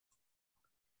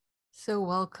So,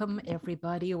 welcome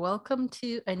everybody. Welcome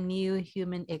to a new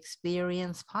Human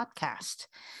Experience podcast.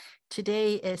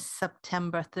 Today is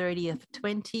September 30th,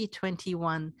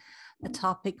 2021. The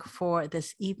topic for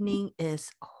this evening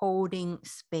is holding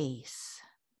space.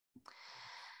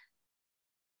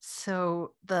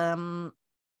 So, the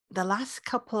last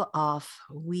couple of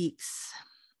weeks,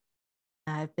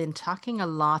 I've been talking a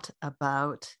lot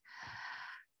about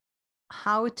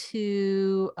how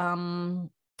to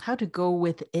go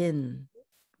within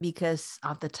because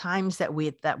of the times that we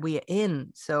are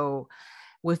in. So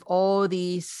with all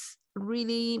these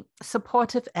really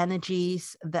supportive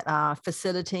energies that are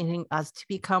facilitating us to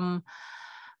become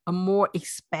a more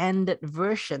expanded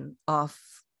version of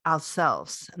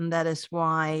ourselves, and that is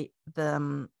why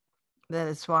the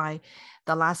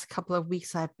last couple of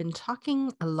weeks I've been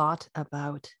talking a lot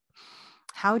about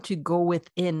how to go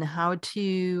within, how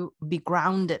to be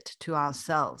grounded to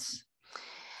ourselves.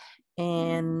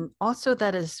 And also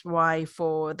that is why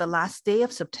for the last day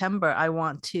of September, I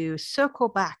want to circle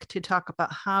back to talk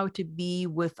about how to be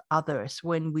with others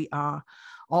when we are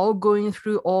all going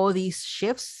through all these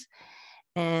shifts.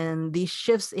 And these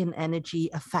shifts in energy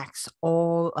affects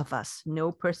all of us.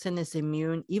 No person is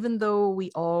immune, even though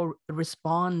we all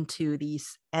respond to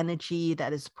these energy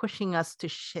that is pushing us to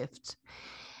shift.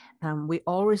 We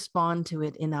all respond to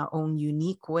it in our own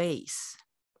unique ways.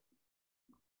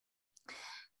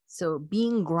 So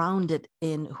being grounded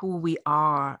in who we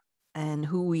are and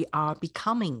who we are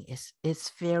becoming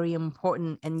is very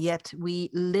important. And yet we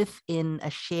live in a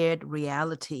shared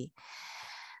reality.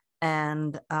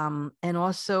 And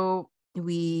also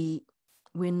no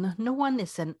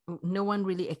one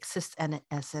really exists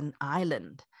as an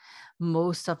island.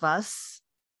 Most of us,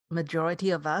 majority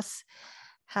of us,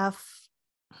 have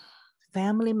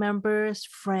family members,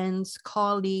 friends,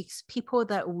 colleagues, people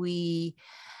that we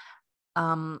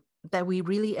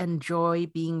really enjoy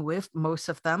being with, most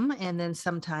of them. And then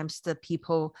sometimes the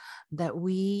people that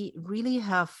we really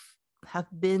have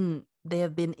been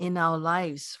in our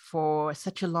lives for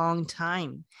such a long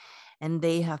time. And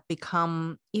they have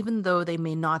become, even though they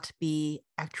may not be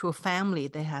actual family,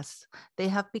 they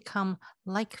have become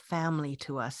like family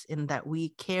to us in that we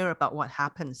care about what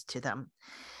happens to them.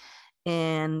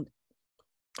 And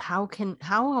how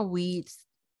are we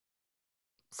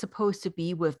supposed to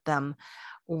be with them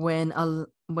when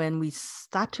we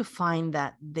start to find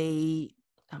that they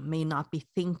may not be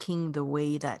thinking the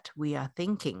way that we are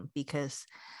thinking? Because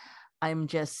I'm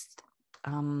just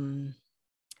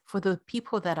for the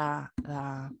people that are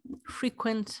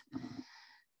frequent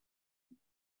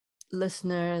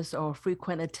listeners or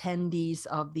frequent attendees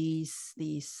of these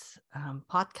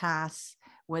podcasts,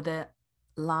 whether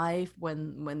live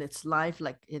when it's live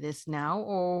like it is now,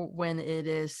 or when it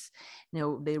is,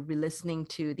 they'll be listening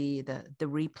to the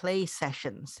replay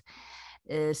sessions,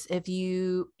 is if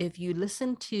you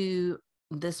listen to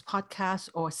this podcast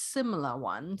or similar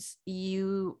ones,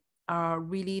 you are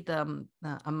really the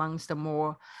amongst the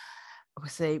more, I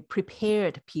would say,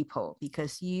 prepared people,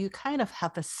 because you kind of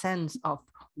have a sense of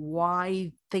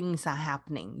why things are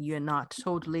happening. You're not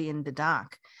totally in the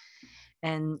dark,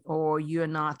 or you're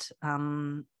not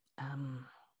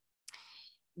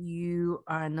you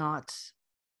are not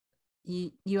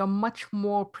you are much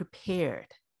more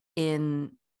prepared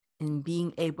in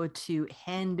being able to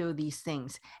handle these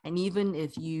things. And even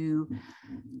if you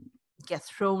get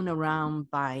thrown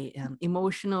around by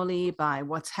emotionally by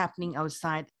what's happening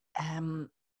outside,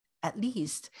 at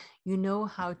least you know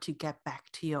how to get back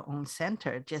to your own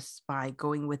center just by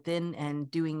going within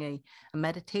and doing a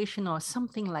meditation or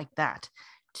something like that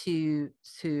to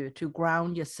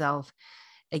ground yourself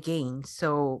again.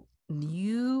 So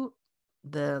you,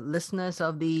 the listeners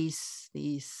of these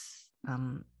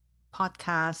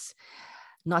podcasts,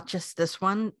 not just this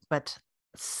one but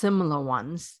similar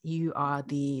ones, you are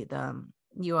the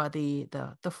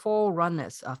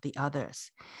forerunners of the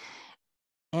others.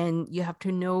 And you have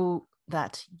to know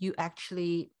that you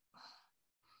actually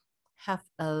have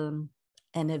an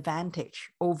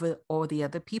advantage over all the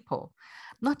other people.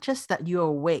 Not just that you're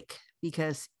awake,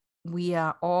 because we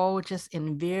are all just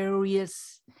in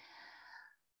various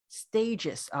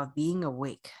stages of being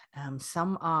awake.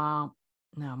 Some are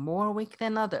more awake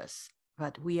than others,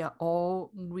 but we are all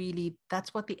really,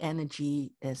 that's what the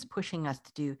energy is pushing us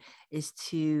to do, is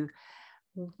to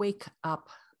wake up.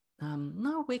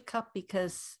 Not wake up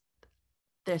because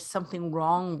there's something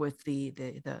wrong with the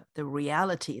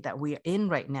reality that we are in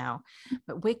right now,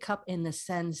 but wake up in the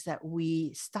sense that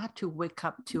we start to wake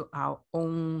up to our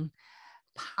own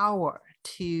power,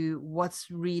 to what's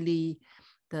really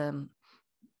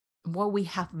what we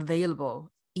have available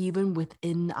even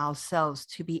within ourselves,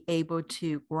 to be able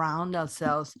to ground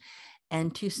ourselves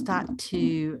and to start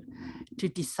to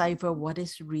decipher what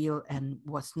is real and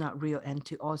what's not real, and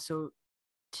to also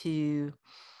to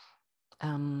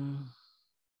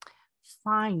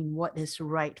find what is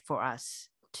right for us,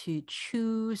 to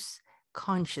choose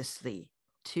consciously,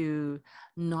 to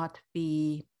not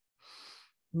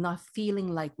feeling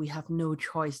like we have no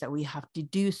choice, that we have to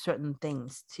do certain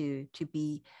things, to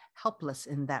be helpless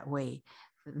in that way,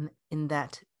 in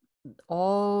that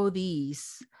all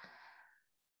these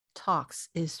talks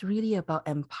is really about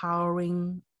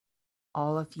empowering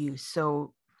all of you.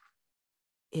 So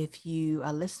if you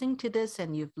are listening to this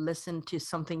and you've listened to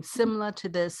something similar to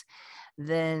this,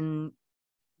 then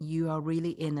you are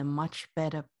really in a much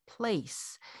better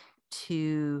place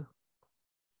to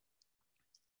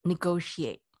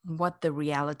negotiate what the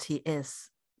reality is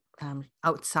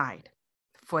outside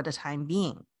for the time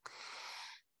being.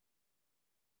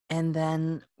 And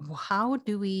then how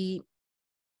do we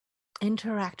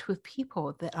interact with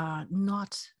people that are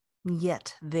not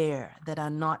yet there, that are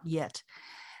not yet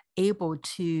able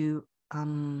to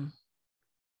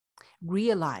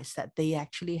realize that they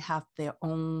actually have their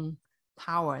own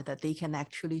power, that they can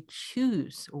actually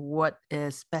choose what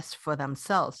is best for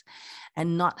themselves,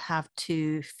 and not have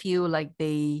to feel like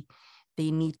they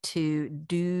need to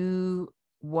do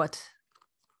what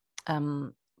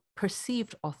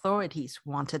perceived authorities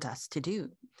wanted us to do.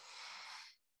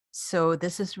 So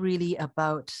this is really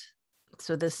about,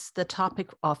 the topic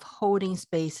of holding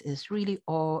space is really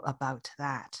all about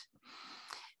that.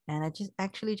 And I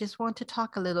just want to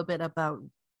talk a little bit about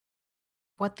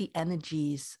what the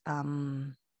energies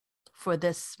for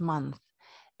this month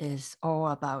is all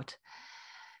about.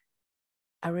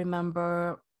 I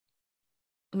remember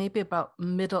maybe about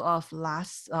middle of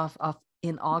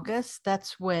in August,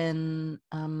 that's when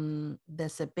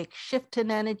there's a big shift in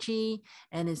energy,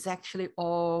 and it's actually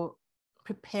all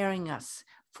preparing us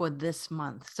for this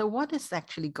month. So what is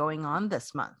actually going on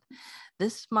this month?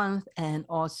 This month, and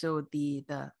also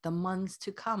the months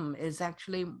to come, is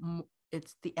actually,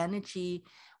 it's the energy.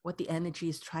 What the energy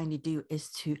is trying to do is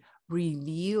to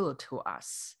reveal to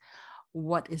us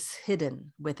what is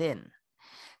hidden within.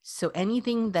 So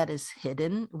anything that is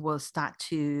hidden will start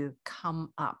to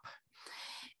come up.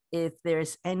 If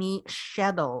there's any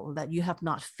shadow that you have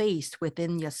not faced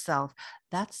within yourself,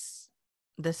 this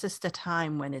is the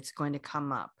time when it's going to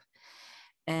come up.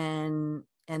 And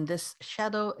this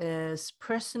shadow is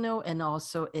personal, and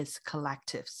also it's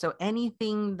collective. So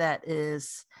anything that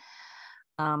is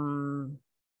and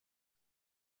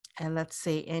let's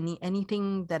say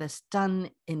anything that is done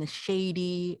in a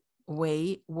shady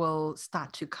way will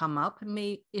start to come up,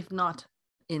 if not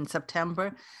in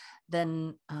September,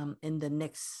 then in the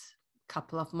next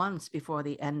couple of months before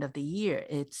the end of the year,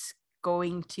 it's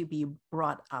going to be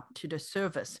brought up to the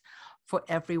surface for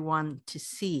everyone to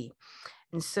see.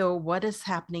 And so what is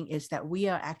happening is that we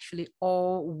are actually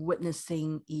all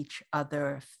witnessing each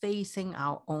other facing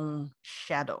our own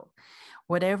shadow.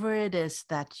 Whatever it is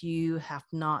that you have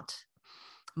not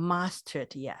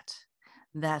mastered yet,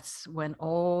 that's when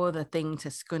all the things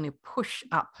is going to push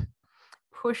up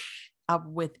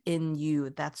within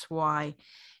you. That's why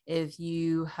if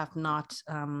you have not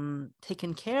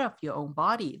taken care of your own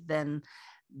body, then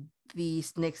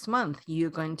these next month, you're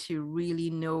going to really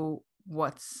know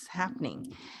what's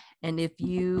happening. And if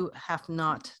you have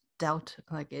not dealt,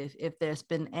 like if there's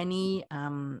been any,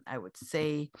 I would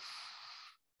say,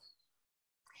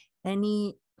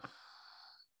 any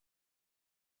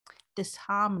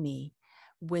disharmony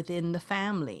within the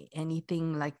family,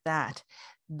 anything like that,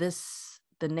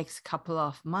 the next couple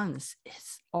of months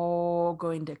is all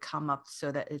going to come up,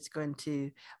 so that it's going to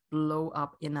blow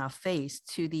up in our face,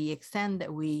 to the extent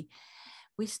that we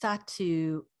start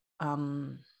to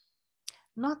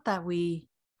not that we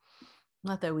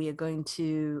are going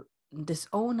to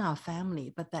disown our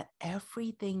family, but that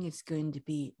everything is going to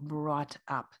be brought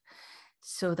up,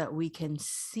 so that we can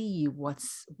see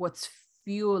what's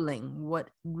fueling what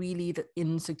really the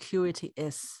insecurity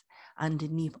is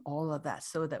underneath all of that,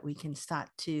 so that we can start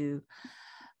to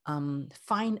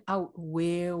find out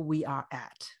where we are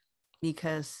at.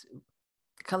 Because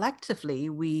collectively,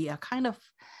 we are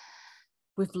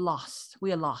we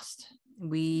are lost.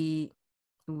 We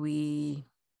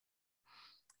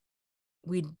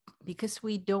because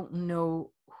we don't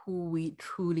know who we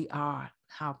truly are,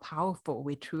 how powerful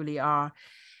we truly are,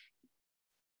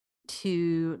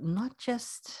 to not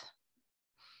just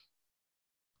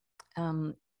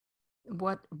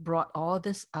what brought all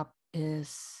this up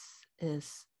is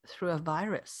through a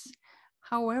virus.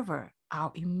 However,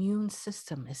 our immune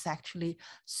system is actually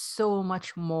so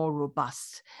much more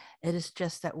robust. It is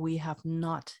just that we have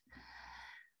not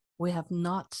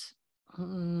been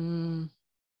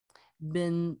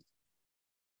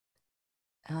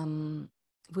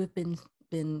we've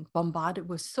been bombarded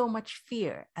with so much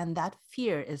fear, and that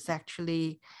fear is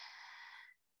actually,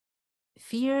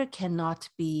 fear cannot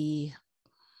be,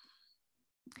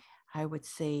 I would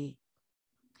say,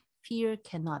 fear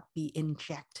cannot be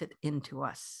injected into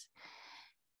us.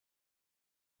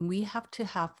 We have to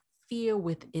have fear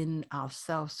within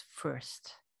ourselves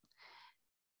first.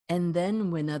 And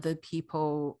then when other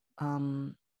people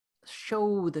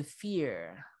show the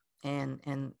fear,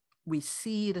 and we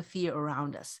see the fear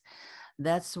around us,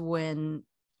 that's when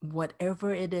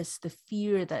whatever it is, the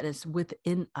fear that is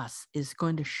within us is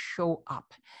going to show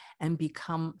up and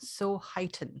become so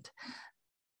heightened,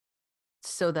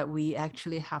 so that we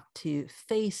actually have to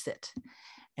face it.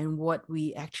 And what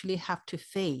we actually have to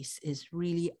face is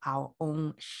really our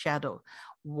own shadow.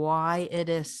 Why it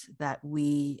is that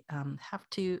we have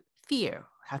to fear,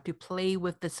 have to play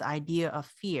with this idea of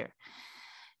fear.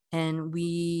 And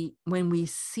when we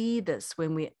see this,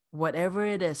 whatever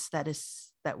it is that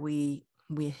we're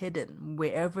hidden,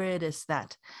 wherever it is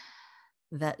that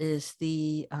is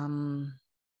the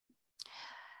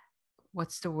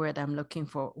what's the word I'm looking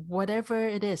for? Whatever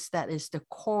it is that is the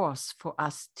cause for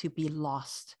us to be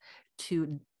lost,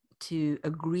 to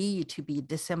agree to be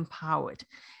disempowered,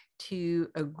 to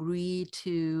agree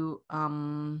to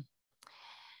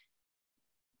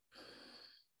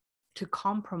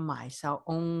compromise our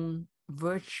own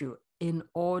virtue in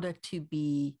order to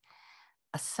be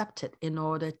accepted, in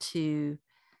order to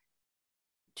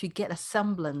get a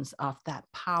semblance of that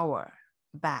power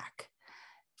back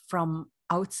from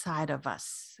outside of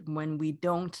us. When we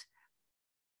don't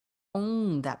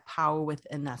own that power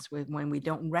within us, when we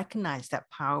don't recognize that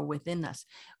power within us,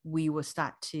 we will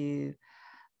start to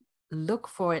look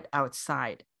for it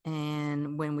outside.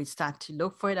 And when we start to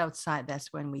look for it outside,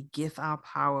 that's when we give our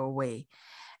power away.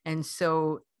 And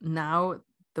so now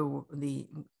the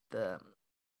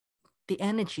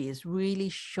energy is really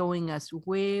showing us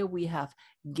where we have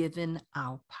given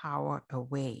our power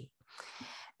away.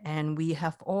 And we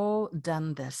have all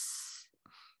done this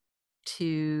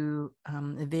to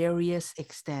various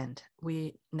extent.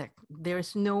 There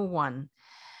is no one,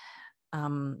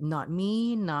 not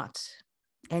me, not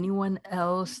anyone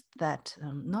else, that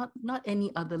not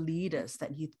any other leaders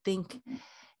that you think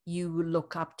you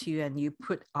look up to and you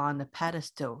put on a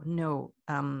pedestal. No,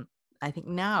 I think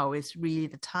now is really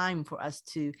the time for us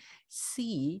to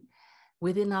see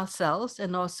within ourselves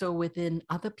and also within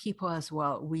other people as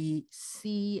well. We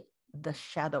see the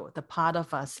shadow, the part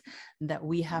of us that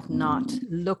we have not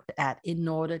looked at, in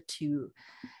order to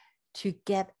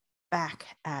get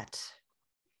back at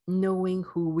knowing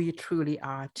who we truly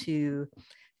are, to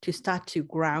start to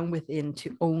ground within,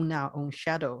 to own our own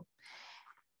shadow.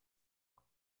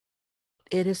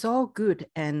 It is all good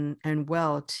and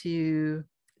well to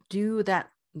do that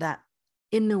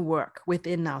inner work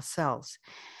within ourselves.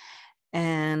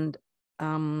 And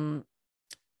I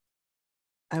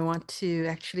want to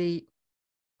actually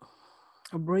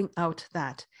bring out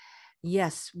that,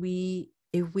 yes,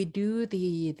 if we do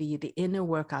the inner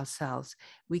work ourselves,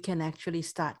 we can actually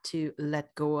start to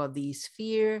let go of these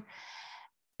fear,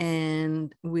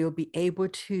 and we'll be able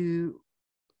to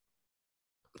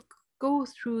go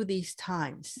through these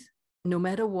times. No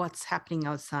matter what's happening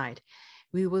outside,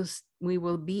 we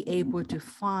will be able to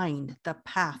find the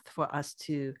path for us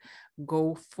to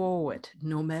go forward,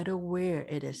 no matter where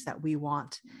it is that we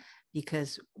want.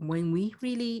 Because when we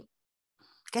really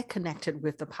get connected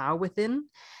with the power within,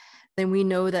 then we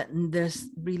know that there's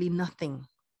really nothing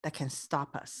that can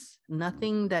stop us,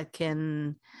 nothing that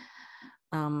can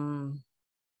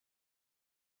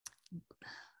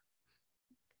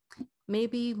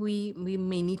maybe we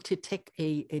may need to take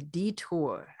a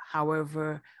detour.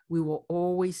 However, we will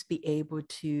always be able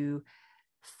to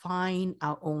find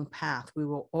our own path. We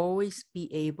will always be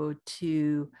able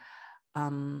to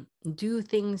do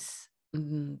things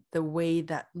the way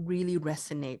that really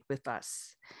resonate with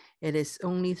us. It is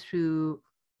only through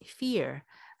fear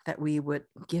that we would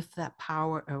give that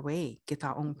power away, give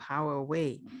our own power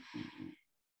away.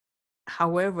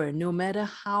 However, no matter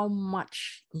how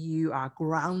much you are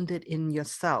grounded in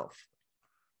yourself,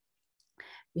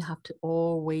 you have to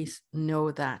always know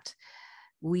that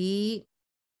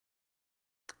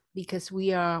because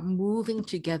we are moving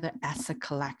together as a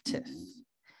collective.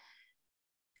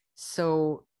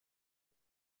 So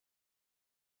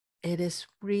it is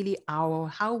really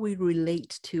how we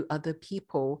relate to other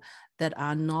people that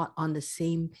are not on the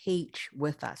same page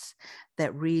with us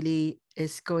that really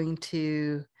is going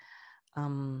to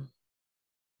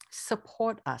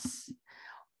support us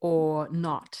or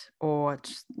not, or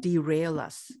derail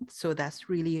us. So that's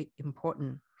really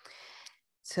important.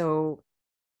 So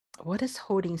what is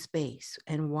holding space,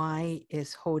 and why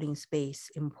is holding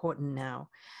space important now?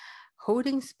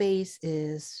 Holding space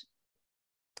is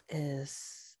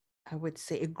I would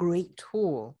say a great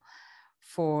tool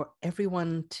for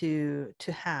everyone to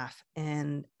have.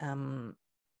 And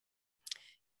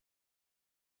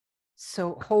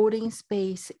so holding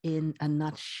space in a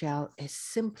nutshell is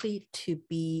simply to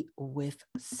be with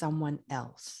someone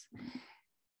else.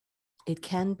 It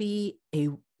can be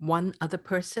one other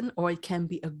person, or it can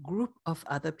be a group of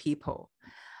other people.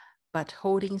 But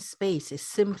holding space is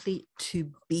simply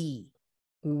to be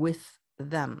with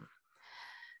them.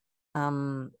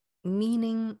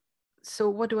 Meaning, so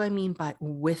what do I mean by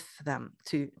with them?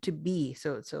 To be.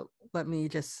 So let me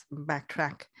just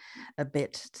backtrack a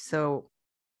bit. So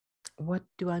what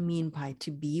do I mean by to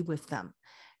be with them?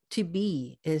 To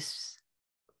be is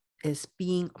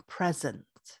being present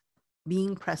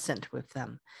with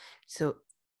them. So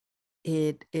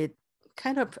it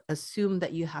kind of assume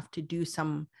that you have to do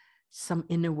some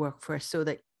inner work first, so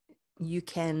that you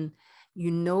can,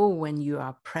 when you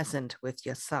are present with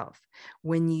yourself,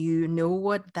 when you know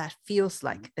what that feels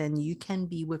like, then you can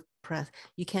be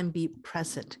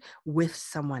present with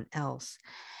someone else.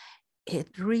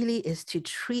 It really is to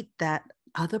treat that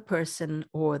other person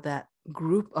or that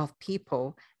group of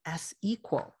people as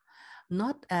equal,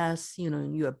 not as,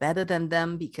 you're better than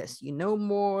them because you know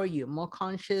more, you're more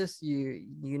conscious, you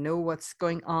know what's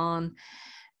going on.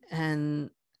 And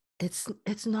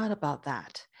it's not about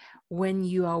that. When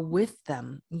you are with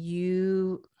them,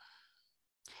 you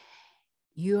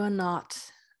are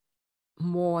not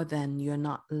more than, you're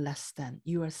not less than,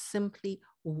 you are simply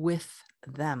with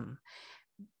them.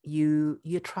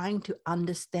 You're trying to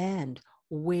understand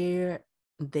where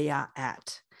they are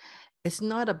at. It's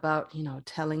not about,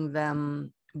 telling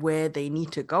them where they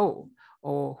need to go,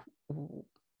 or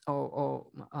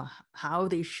how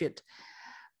they should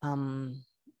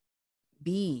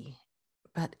be,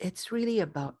 but it's really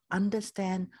about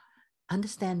understanding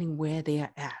where they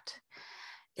are at.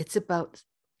 It's about,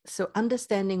 so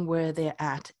understanding where they're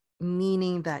at,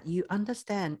 meaning that you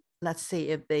understand. Let's say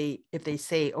if they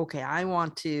say, okay, I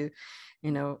want to,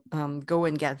 go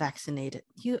and get vaccinated,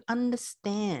 you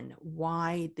understand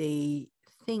why they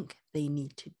think they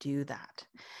need to do that.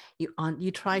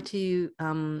 You try to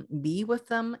be with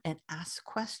them and ask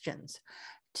questions,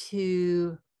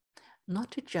 to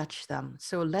not to judge them.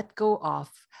 So let go of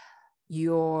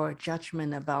your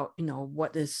judgment about,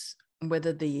 what is,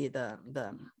 whether the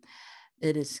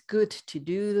it is good to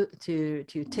do, to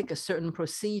take a certain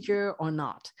procedure or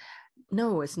not.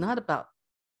 No, it's not about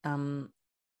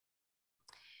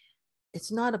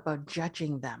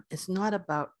judging them. It's not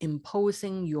about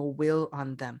imposing your will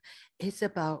on them. It's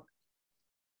about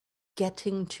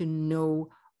getting to know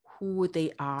who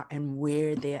they are and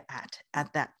where they're at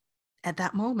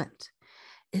that moment.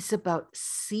 It's about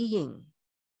seeing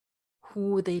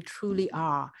who they truly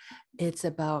are. It's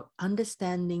about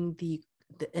understanding the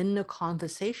inner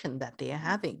conversation that they are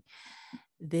having.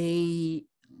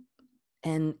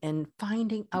 And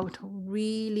finding out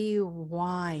really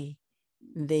why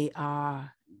they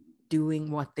are doing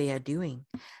what they are doing.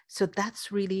 So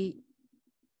that's really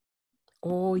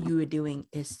all you are doing,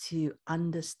 is to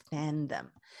understand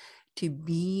them, to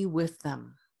be with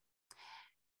them.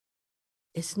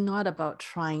 It's not about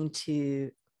trying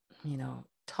to,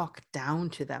 talk down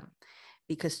to them,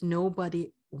 because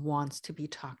nobody wants to be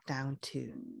talked down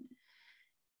to.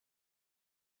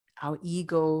 Our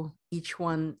ego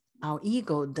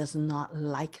does not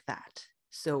like that.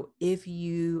 So if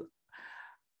you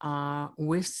are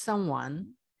with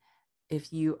someone,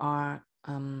 if you are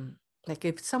like,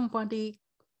 if somebody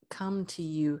come to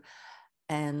you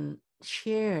and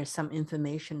share some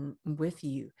information with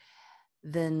you,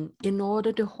 then in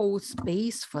order to hold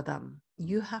space for them,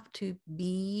 you have to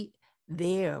be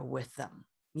there with them.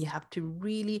 You have to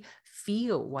really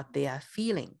feel what they are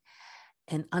feeling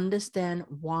and understand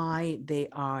why they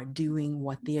are doing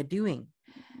what they are doing,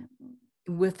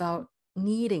 without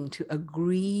needing to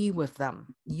agree with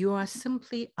them. You are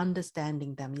simply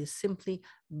understanding them. You're simply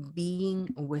being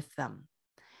with them.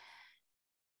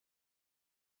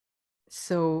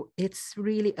 So it's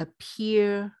really a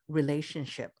peer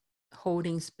relationship.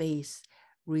 Holding space,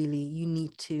 really, you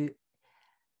need to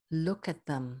look at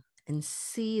them and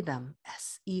see them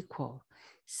as equal.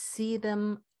 See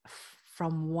them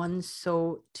from one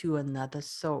soul to another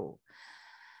soul,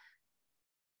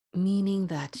 meaning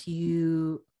that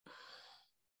you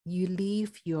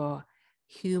leave your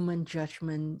human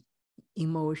judgment,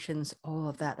 emotions, all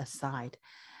of that aside,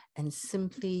 and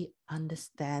simply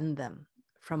understand them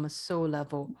from a soul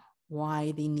level,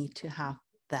 why they need to have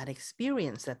that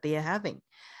experience that they are having.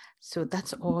 So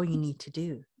that's all you need to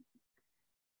do.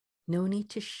 No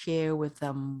need to share with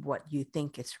them what you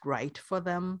think is right for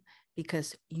them,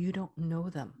 because you don't know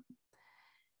them.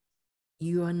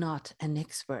 You are not an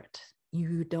expert.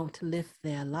 You don't live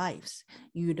their lives.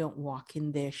 You don't walk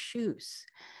in their shoes.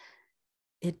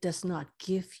 It does not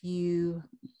give you,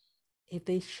 if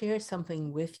they share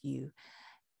something with you,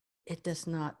 it does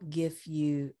not give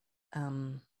you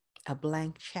a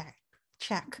blank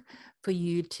check for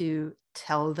you to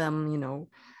tell them,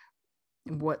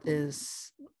 what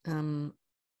is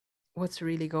what's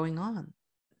really going on.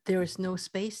 There is no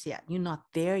space yet. You're not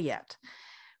there yet.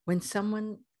 When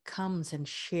someone comes and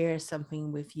shares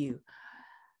something with you,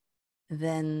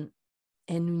 then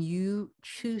and you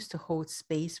choose to hold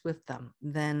space with them,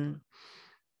 then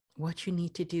what you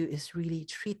need to do is really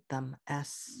treat them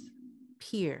as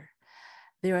peer.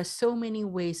 There are so many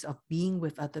ways of being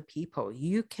with other people.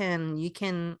 You can,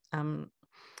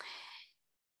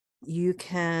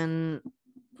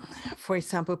 for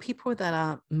example, people that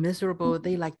are miserable,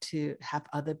 they like to have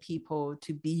other people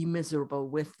to be miserable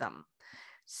with them.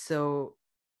 So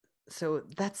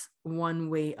that's one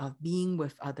way of being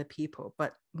with other people.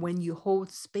 But when you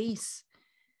hold space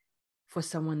for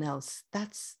someone else,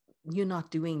 you're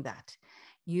not doing that.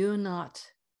 You're not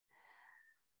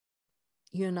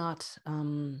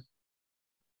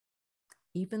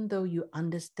even though you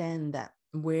understand that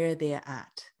where they're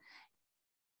at,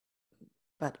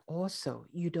 but also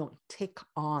you don't take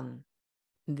on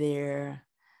their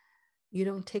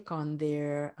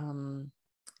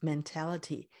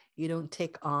mentality. You don't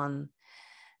take on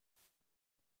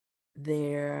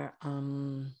their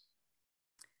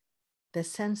the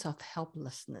sense of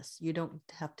helplessness. You don't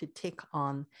have to take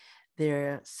on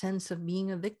their sense of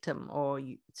being a victim,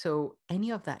 so any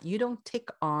of that. You don't take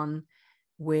on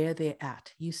where they're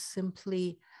at. You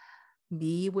simply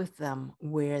be with them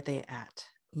where they're at.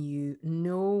 You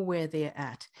know where they're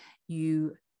at.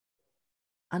 You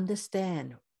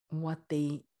understand what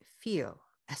they feel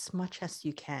as much as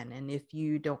you can. And if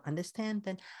you don't understand,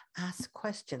 then ask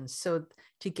questions. So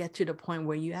to get to the point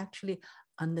where you actually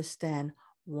understand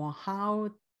how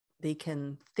they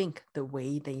can think the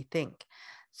way they think.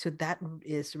 So that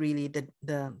is really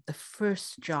the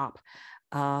first job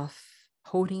of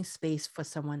holding space for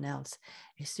someone else,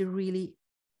 is to really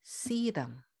see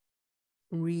them,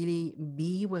 really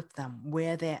be with them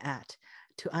where they're at,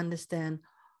 to understand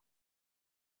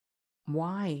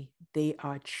why they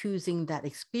are choosing that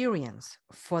experience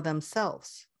for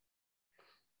themselves.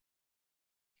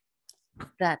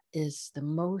 That is the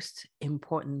most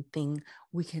important thing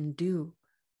we can do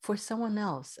for someone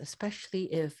else, especially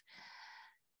if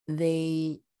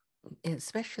they're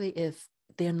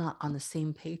not on the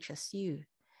same page as you.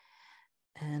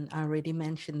 And I already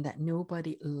mentioned that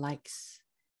nobody likes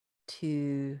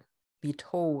to be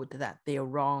told that they're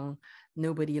wrong.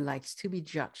 Nobody likes to be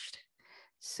judged.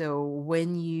 So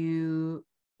when you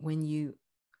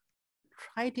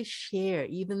try to share,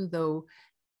 even though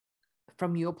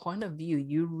from your point of view,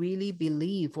 you really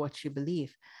believe what you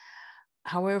believe.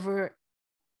 However,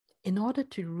 in order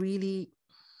to really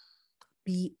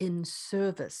be in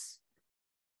service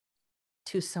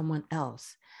to someone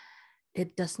else,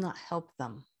 it does not help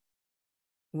them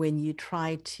when you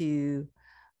try to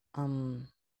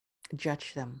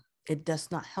judge them. It does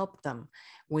not help them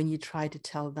when you try to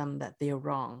tell them that they're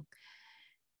wrong.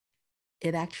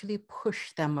 It actually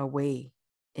pushes them away.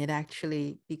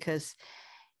 Because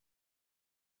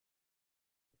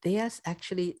they are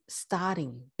actually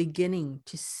beginning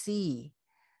to see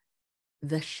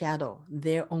the shadow,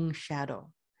 their own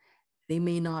shadow. They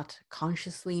may not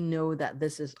consciously know that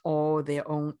this is all their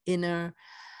own inner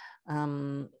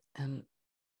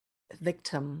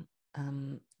victim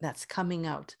that's coming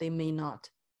out. They may not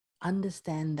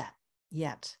understand that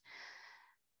yet.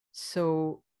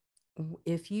 So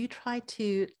if you try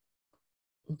to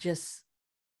just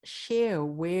share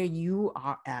where you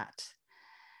are at,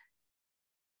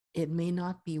 it may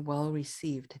not be well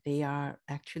received. They are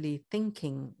actually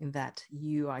thinking that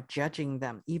you are judging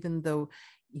them, even though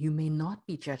you may not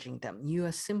be judging them. You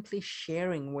are simply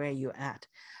sharing where you're at.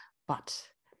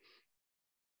 But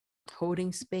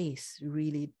holding space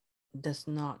really does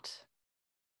not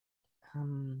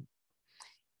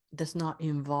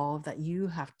involve that you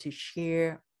have to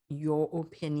share your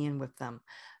opinion with them.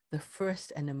 the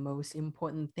first and the most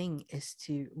important thing is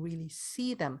to really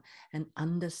see them and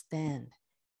understand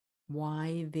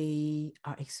why they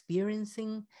are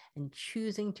experiencing and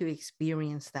choosing to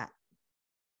experience that,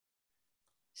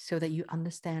 so that you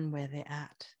understand where they're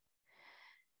at.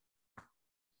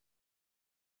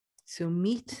 So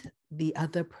meet the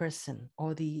other person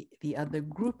or the other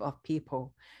group of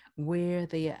people where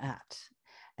they are at,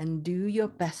 and do your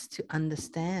best to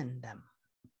understand them.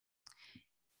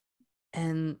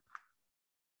 And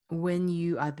when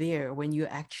you are there, when you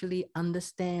actually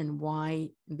understand why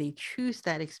they choose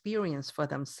that experience for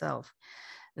themselves,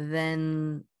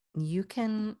 then you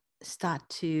can start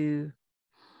to,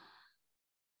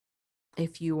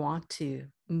 if you want to,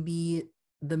 be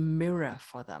the mirror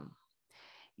for them.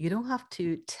 You don't have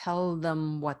to tell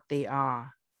them what they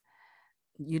are.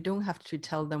 You don't have to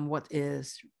tell them what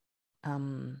is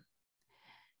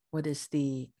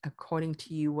the, according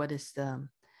to you, what is the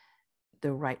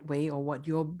right way, or what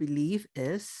your belief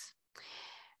is.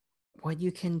 What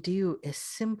you can do is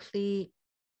simply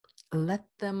let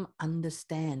them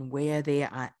understand where they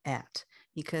are at,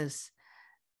 because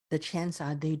the chances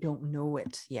are they don't know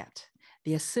it yet.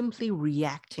 They are simply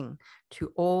reacting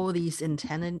to all these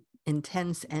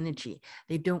intense energy.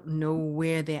 They don't know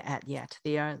where they're at yet.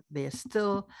 They're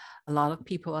still, a lot of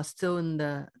people are still in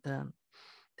the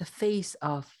phase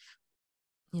of,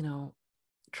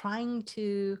 trying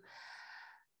to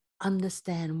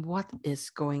understand what is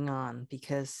going on,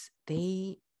 because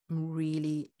they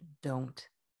really don't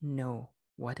know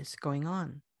what is going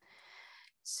on.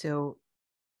 So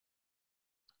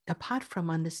apart from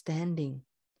understanding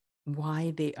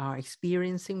why they are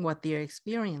experiencing what they are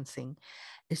experiencing,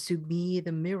 is to be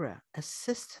the mirror,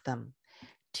 assist them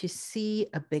to see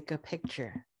a bigger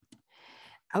picture.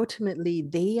 Ultimately,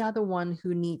 they are the one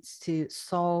who needs to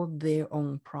solve their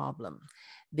own problem.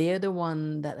 They're the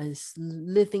one that is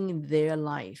living their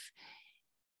life,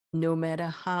 no matter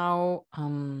how,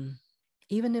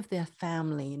 even if they're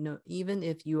family, even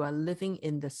if you are living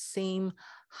in the same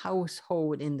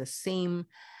household, in the same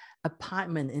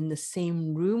apartment, in the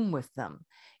same room with them,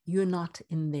 you're not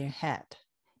in their head.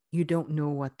 You don't know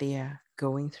what they're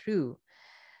going through.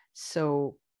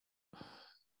 So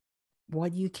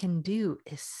what you can do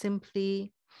is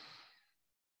simply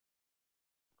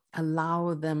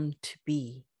allow them to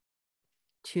be,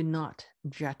 to not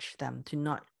judge them, to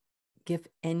not give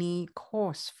any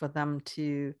cause for them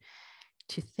to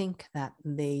think that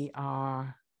they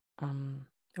are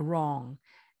wrong.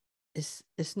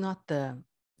 It's not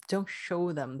don't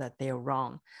show them that they're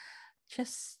wrong.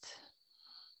 Just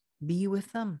be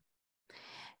with them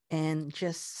and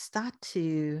just start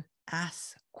to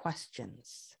ask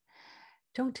questions.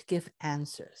 Don't give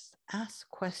answers. Ask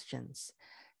questions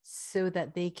so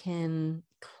that they can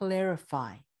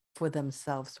clarify for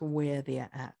themselves where they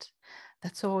are at.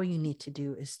 That's all you need to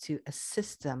do, is to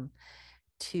assist them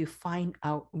to find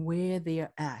out where they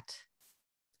are at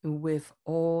with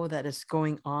all that is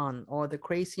going on, or the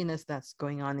craziness that's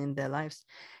going on in their lives,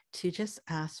 to just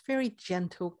ask very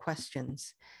gentle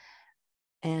questions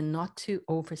and not to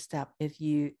overstep. If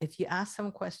you ask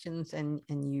some questions and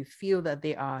you feel that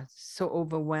they are so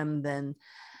overwhelmed, then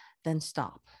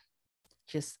stop.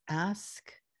 Just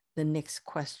ask the next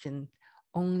question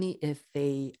only if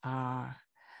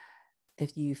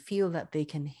you feel that they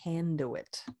can handle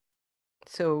it.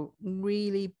 So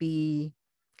really be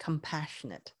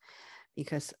compassionate,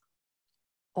 because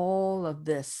all of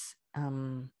this,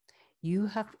 you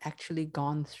have actually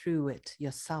gone through it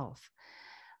yourself.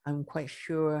 I'm quite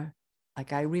sure,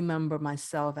 like I remember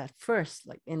myself at first,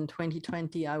 like in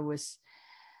 2020, I was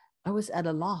at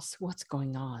a loss. What's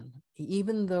going on?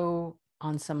 Even though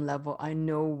on some level, I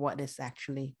know what is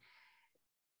actually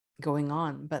going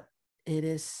on, but it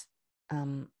is,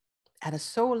 at a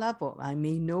soul level, I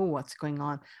may know what's going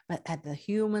on, but at the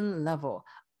human level,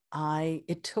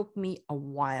 it took me a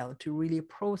while to really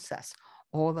process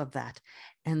all of that.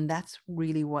 And that's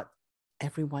really what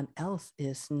everyone else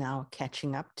is now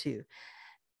catching up to.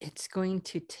 It's going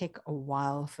to take a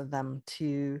while for them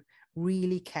to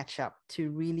really catch up, to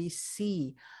really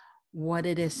see what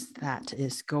it is that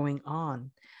is going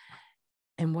on.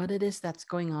 And what it is that's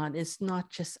going on is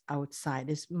not just outside,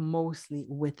 it's mostly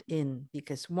within,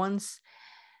 because once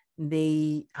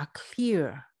they are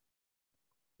clear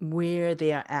where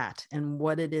they are at and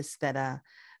what it is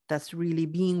that's really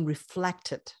being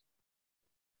reflected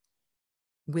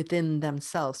within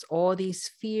themselves, all these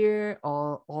fear,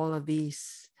 all of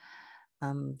these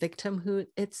victimhood,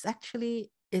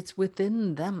 it's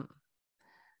within them,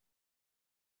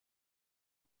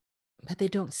 but they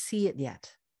don't see it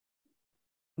yet.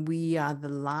 we are the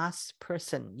last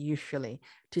person usually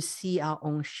to see our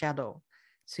own shadow.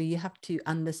 So you have to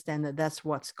understand that that's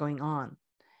what's going on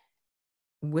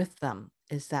with them,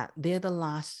 is that they're the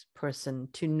last person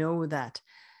to know that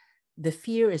the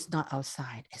fear is not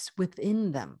outside, it's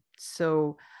within them.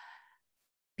 So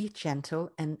be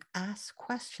gentle and ask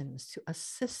questions to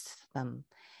assist them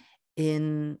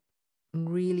in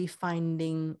really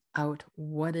finding out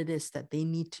what it is that they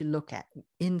need to look at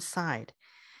inside.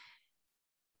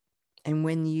 And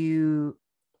when you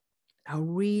are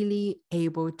really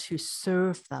able to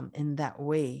serve them in that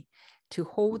way, to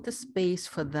hold the space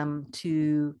for them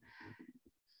to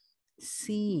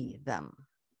see them,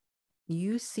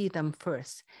 you see them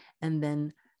first, and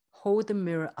then hold the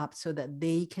mirror up so that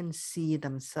they can see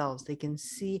themselves, they can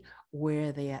see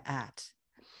where they are at,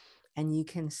 and you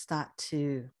can start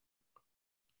to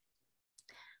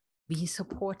be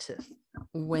supportive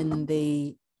when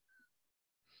they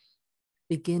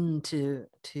begin to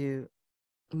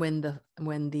when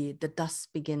the dust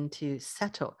begin to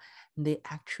settle, they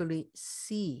actually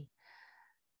see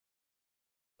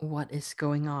what is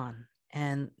going on,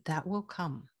 and that will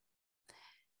come.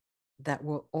 That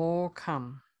will all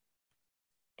come,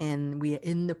 and we are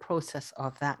in the process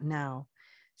of that now.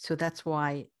 So that's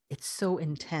why it's so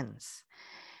intense,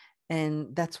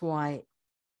 and that's why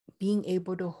being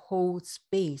able to hold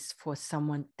space for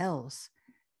someone else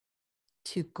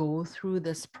to go through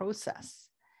this process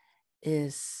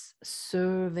is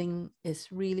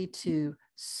really to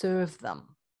serve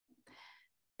them.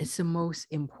 It's the most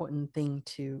important thing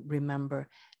to remember,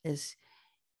 is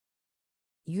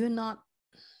you're not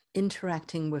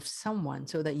interacting with someone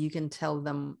so that you can tell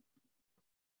them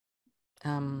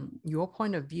your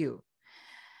point of view.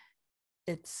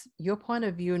 It's your point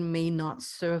of view may not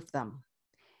serve them.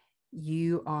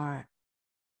 You are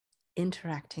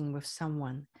interacting with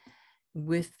someone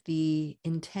with the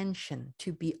intention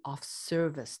to be of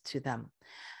service to them.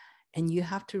 And you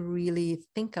have to really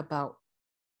think about,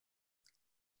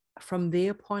 from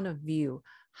their point of view,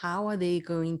 how are they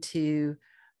going to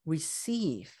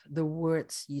receive the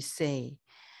words you say?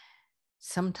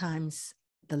 Sometimes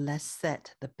the less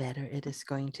said, the better it is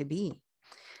going to be.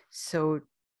 So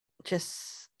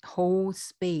just hold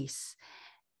space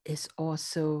is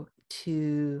also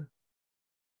to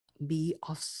be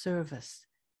of service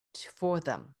for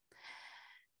them.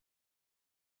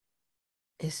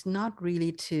 It's not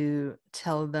really to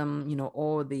tell them,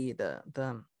 all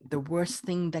the worst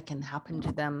thing that can happen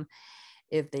to them.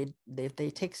 If they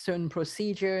take certain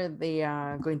procedure, they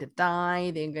are going to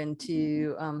die. They're going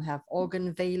to have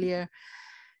organ failure.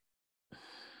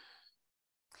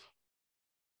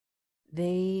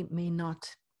 They may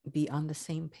not be on the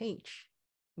same page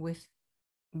with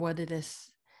what it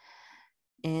is.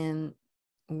 And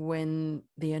when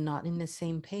they are not in the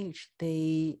same page,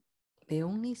 they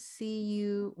only see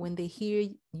you when they hear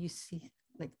you see,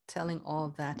 like, telling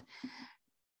all that.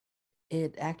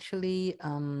 It actually,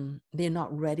 they're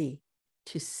not ready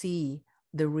to see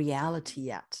the reality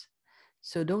yet.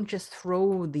 So don't just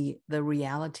throw the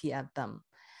reality at them.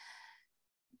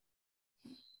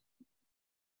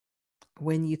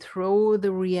 When you throw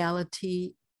the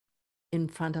reality in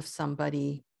front of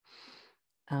somebody,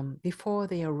 before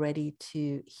they are ready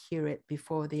to hear it,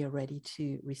 before they are ready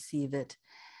to receive it,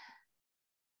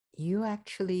 you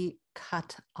actually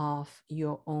cut off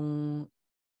your own,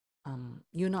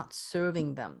 you're not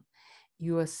serving them.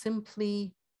 You are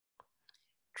simply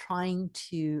trying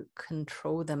to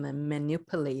control them and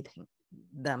manipulating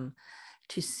them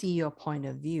to see your point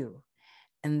of view.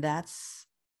 And that's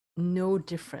no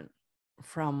different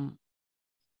from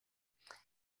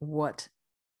what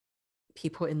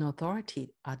people in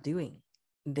authority are doing.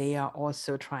 They are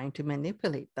also trying to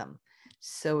manipulate them.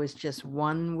 So it's just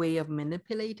one way of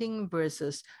manipulating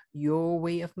versus your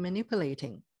way of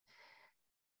manipulating.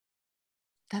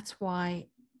 That's why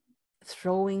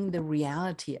throwing the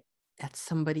reality at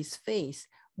somebody's face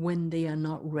when they are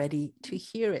not ready to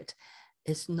hear it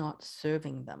is not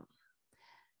serving them.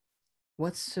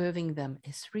 What's serving them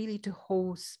is really to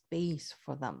hold space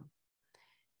for them,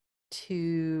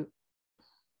 to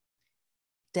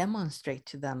demonstrate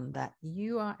to them that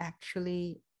you are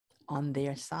actually on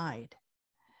their side.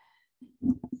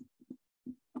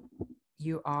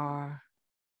 You are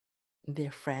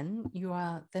their friend, you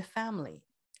are their family,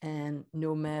 and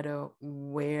no matter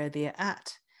where they're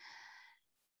at.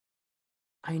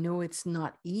 I know it's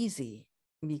not easy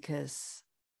because,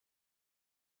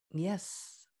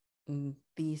 yes,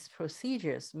 these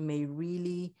procedures may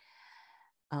really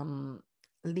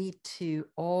lead to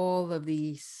all of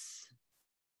these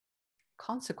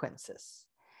consequences.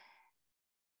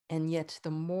 And yet,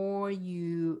 the more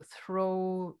you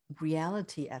throw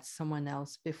reality at someone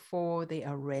else before they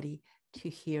are ready to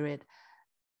hear it,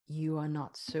 you are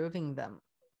not serving them.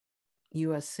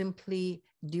 You are simply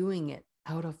doing it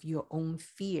out of your own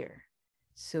fear.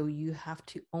 So you have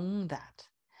to own that.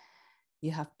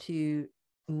 You have to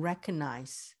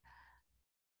recognize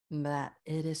that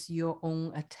it is your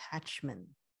own attachment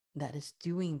that is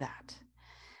doing that.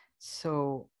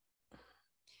 So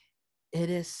it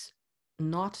is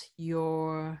not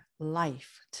your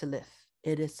life to live,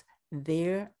 it is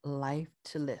their life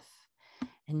to live.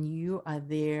 And you are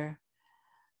there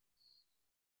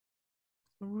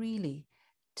really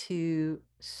to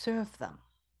serve them.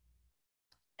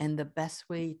 And the best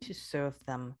way to serve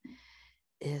them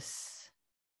is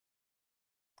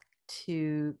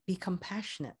to be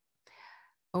compassionate.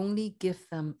 Only give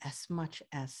them as much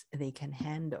as they can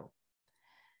handle.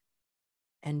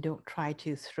 And don't try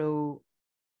to throw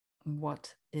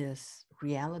what is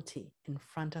reality in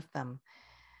front of them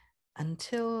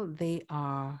until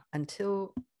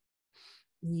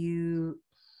you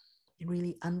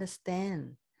really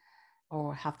understand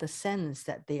or have the sense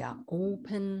that they are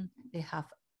open, they have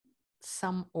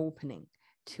some opening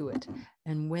to it.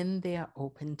 And when they are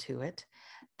open to it,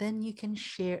 then you can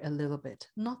share a little bit,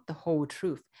 not the whole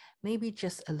truth, maybe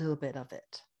just a little bit of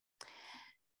it.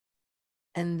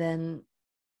 And then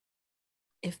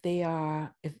if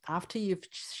after you've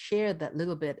shared that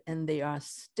little bit and they are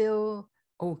still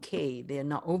okay, they're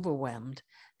not overwhelmed,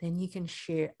 then you can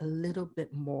share a little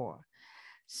bit more.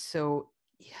 So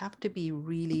you have to be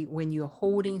really, when you're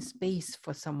holding space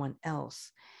for someone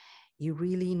else, you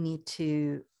really need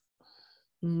to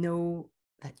know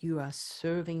that you are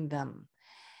serving them.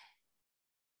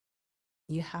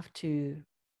 You have to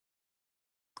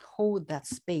hold that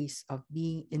space of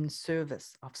being in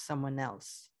service of someone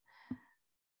else.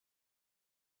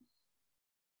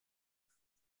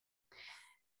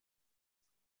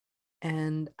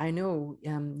 And I know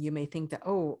you may think that,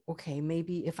 oh, okay,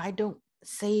 maybe if I don't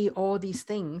say all these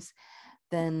things,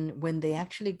 then when they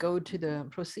actually go through the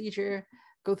procedure,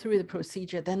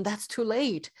 then that's too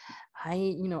late.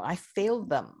 I failed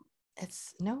them.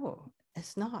 It's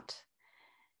not.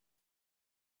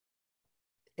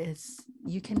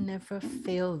 You can never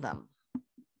fail them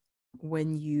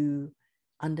when you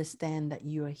understand that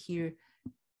you are here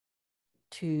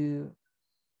to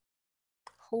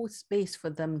hold space for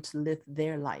them to live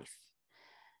their life.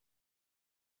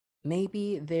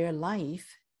 Maybe their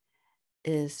life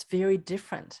is very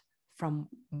different from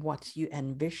what you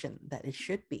envision that it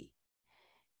should be.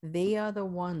 They are the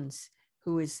ones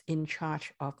who is in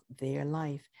charge of their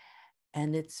life.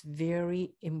 And it's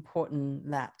very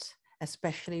important that,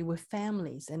 especially with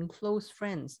families and close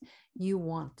friends, you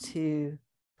want to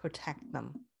protect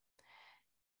them.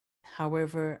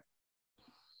 However,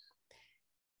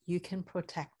 you can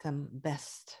protect them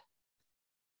best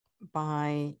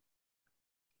by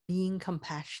being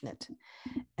compassionate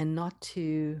and not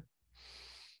to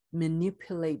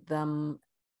manipulate them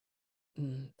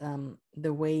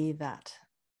the way that,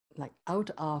 like,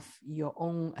 out of your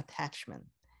own attachment,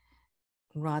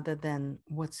 rather than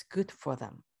what's good for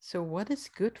them. So what is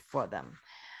good for them?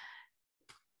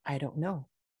 I don't know.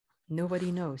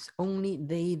 Nobody knows. Only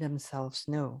they themselves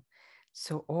know.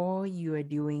 So all you are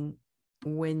doing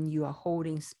when you are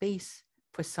holding space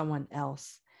for someone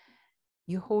else,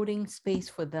 you're holding space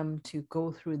for them to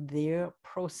go through their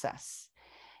process.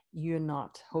 You're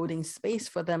not holding space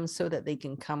for them so that they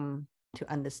can come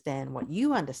to understand what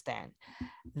you understand.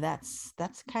 That's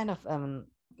kind of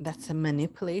that's a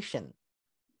manipulation.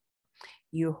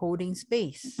 You're holding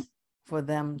space for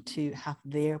them to have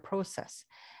their process,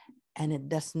 and it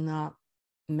does not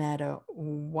matter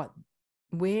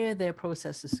where their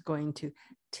process is going to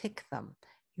take them.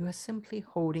 You are simply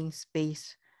holding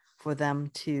space for them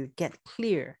to get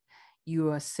clear.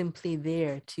 You are simply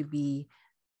there to be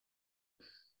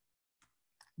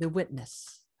the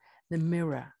witness, the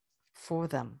mirror for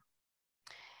them.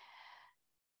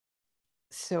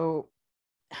 So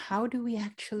how do we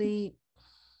actually,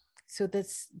 so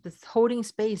this holding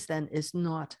space then is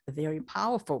not a very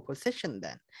powerful position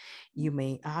then, you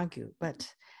may argue,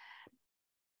 but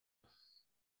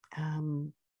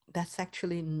that's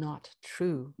actually not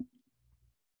true.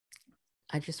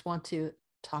 I just want to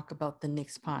talk about the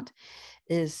next part.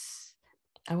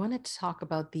 I wanted to talk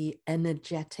about the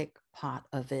energetic part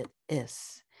of it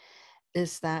is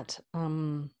that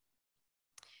I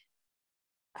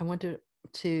want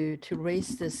to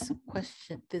raise this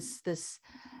question, this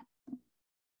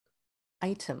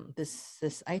item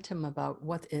about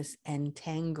what is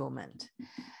entanglement.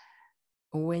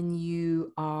 When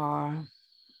you are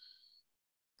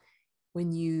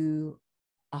when you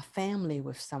are family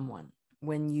with someone,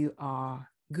 when you are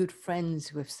good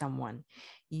friends with someone,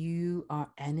 you are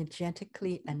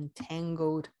energetically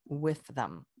entangled with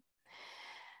them.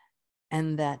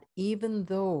 And that even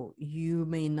though you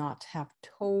may not have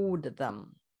told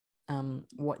them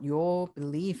what your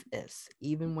belief is,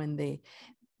 even when they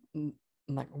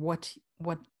like what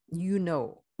you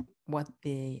know, what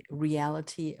the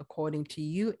reality according to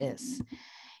you is,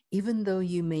 even though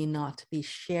you may not be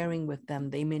sharing with them,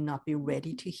 they may not be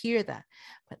ready to hear that,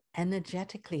 but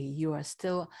energetically you are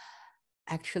still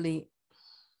actually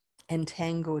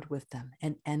entangled with them,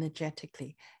 and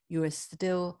energetically you are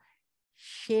still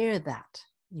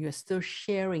you are still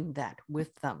sharing that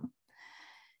with them.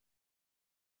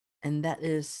 And that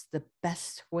is the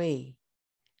best way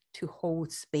to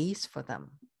hold space for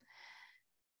them.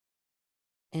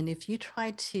 And if you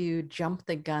try to jump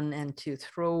the gun and to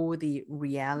throw the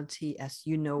reality as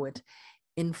you know it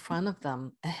in front of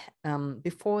them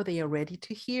before they are ready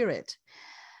to hear it,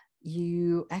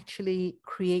 you actually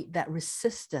create that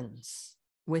resistance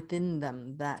within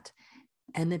them, that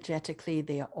energetically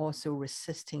they are also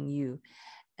resisting you,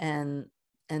 and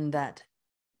that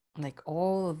like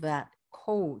all of that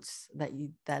codes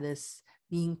that is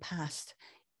being passed,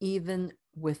 even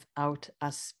without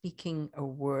us speaking a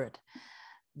word,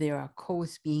 there are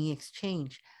codes being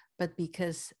exchanged. But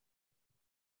because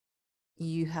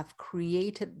you have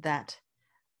created that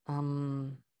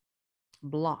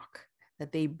block,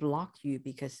 that they block you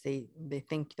because they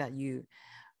think that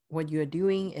what you're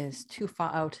doing is too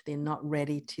far out, they're not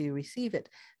ready to receive it,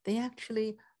 they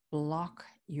actually block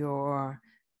you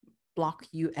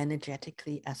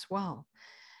energetically as well.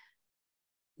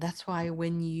 That's why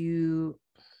when you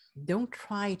don't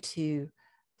try to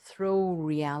throw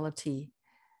reality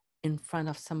in front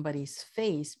of somebody's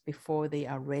face before they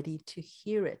are ready to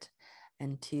hear it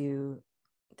and to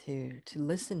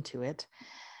listen to it,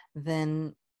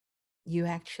 then you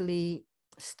actually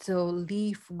still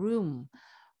leave room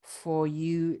for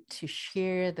you to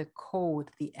share the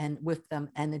code with them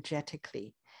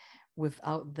energetically,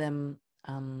 without them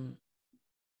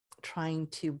trying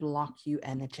to block you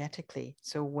energetically.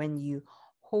 So when you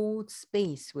hold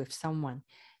space with someone,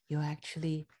 you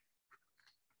actually,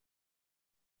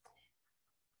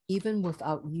 even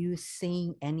without you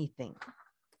saying anything,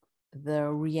 the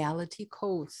reality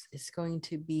codes is going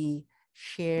to be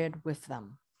shared with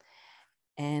them,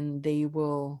 and they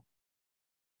will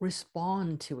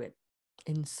respond to it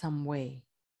in some way.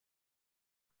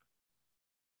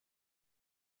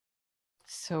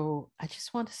 So I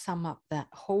just want to sum up that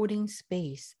holding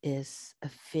space is a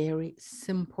very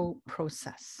simple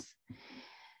process.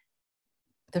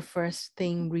 The first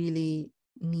thing really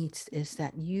needs is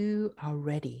that you are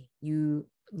ready. You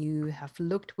have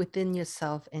looked within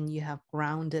yourself and you have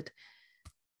grounded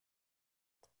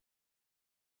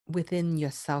within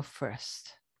yourself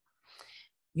first.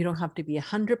 You don't have to be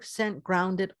 100%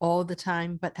 grounded all the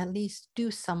time, but at least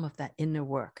do some of that inner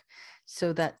work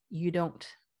so that you don't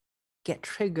get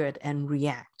triggered and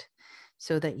react,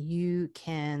 so that you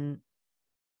can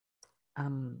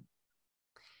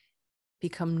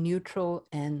become neutral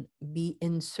and be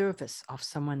in service of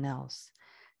someone else.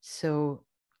 So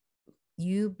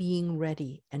you being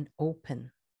ready and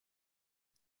open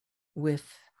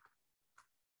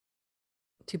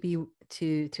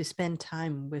to spend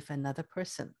time with another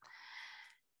person.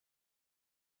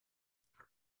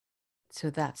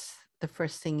 So that's the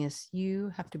first thing, is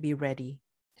you have to be ready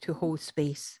to hold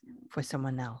space for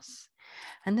someone else.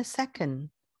 And the second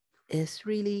is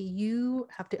really you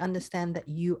have to understand that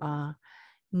you are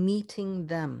meeting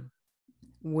them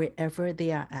wherever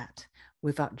they are at,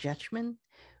 without judgment,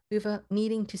 without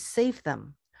needing to save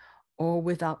them, or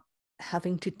without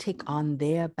having to take on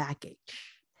their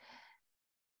baggage.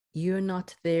 You're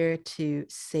not there to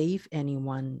save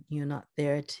anyone. You're not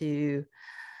there to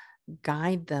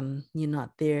guide them. You're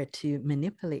not there to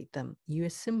manipulate them.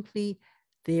 You're simply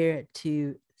there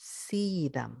to see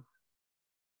them.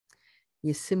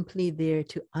 You're simply there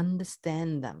to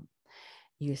understand them.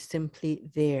 You're simply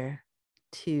there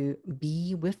to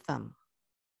be with them.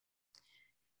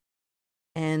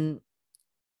 And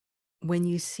when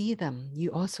you see them,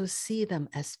 you also see them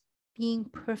as being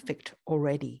perfect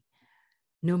already,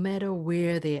 no matter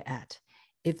where they're at.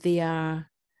 If they are,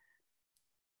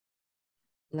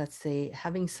 let's say,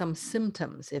 having some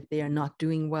symptoms, if they are not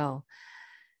doing well,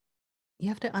 you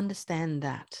have to understand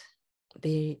that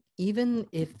even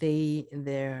if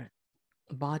their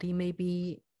body may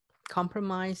be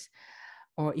compromised,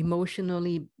 or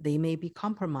emotionally they may be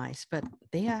compromised, but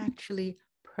they are actually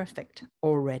perfect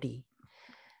already.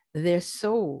 Their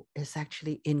soul is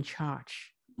actually in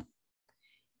charge.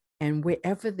 And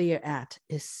wherever they're at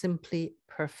is simply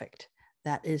perfect.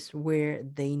 That is where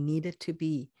they needed to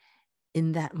be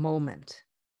in that moment.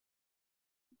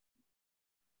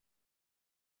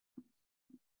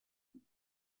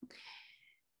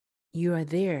 You are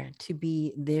there to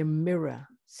be their mirror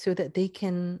so that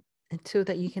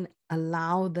you can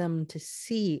allow them to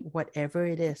see whatever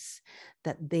it is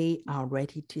that they are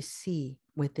ready to see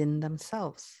within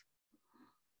themselves.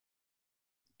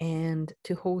 And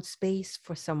to hold space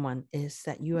for someone is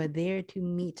that you are there to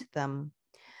meet them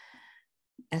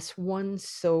as one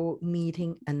soul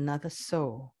meeting another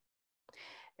soul.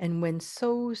 And when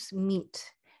souls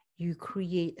meet, you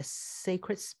create a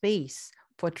sacred space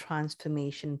for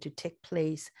transformation to take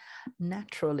place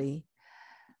naturally,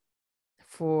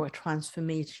 for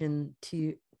transformation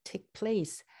to take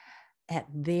place at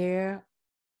their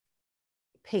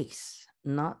pace,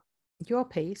 not your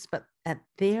pace, but at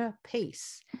their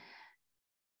pace.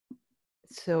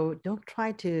 So don't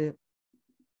try to,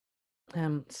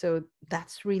 so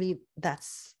that's really,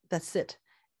 that's it.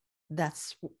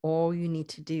 That's all you need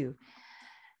to do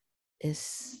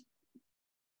is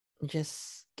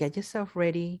just get yourself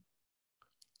ready,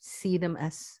 see them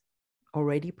as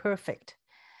already perfect,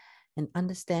 and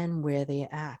understand where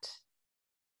they're at.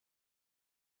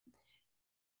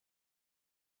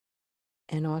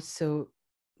 And also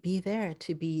be there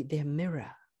to be their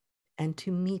mirror and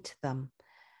to meet them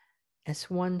as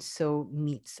one soul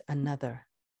meets another.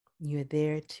 You're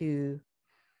there to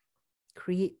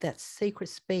create that sacred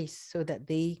space so that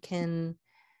they can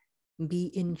be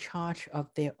in charge of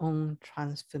their own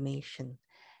transformation.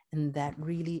 And that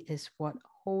really is what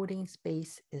holding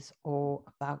space is all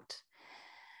about.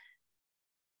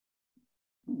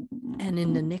 And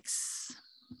in the next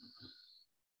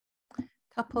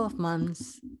couple of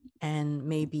months, and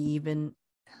maybe even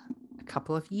a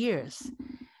couple of years,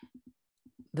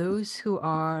 those who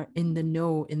are in the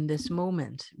know in this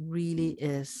moment really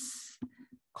is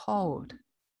called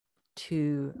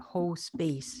to hold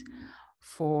space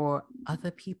for other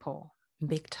people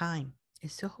big time,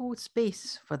 is to hold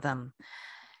space for them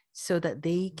so that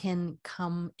they can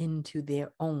come into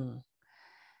their own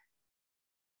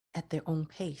at their own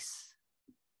pace.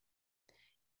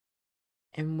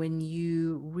 And when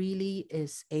you really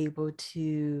is able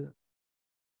to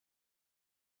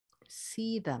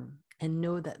see them and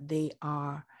know that they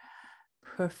are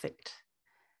perfect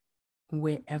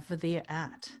wherever they're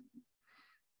at,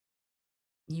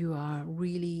 you are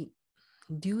really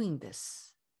doing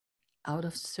this out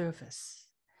of service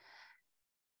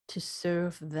to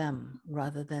serve them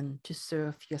rather than to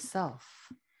serve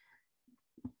yourself.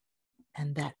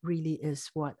 And that really is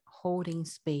what holding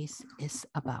space is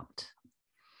about.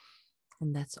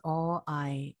 And that's all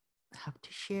I have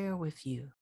to share with you.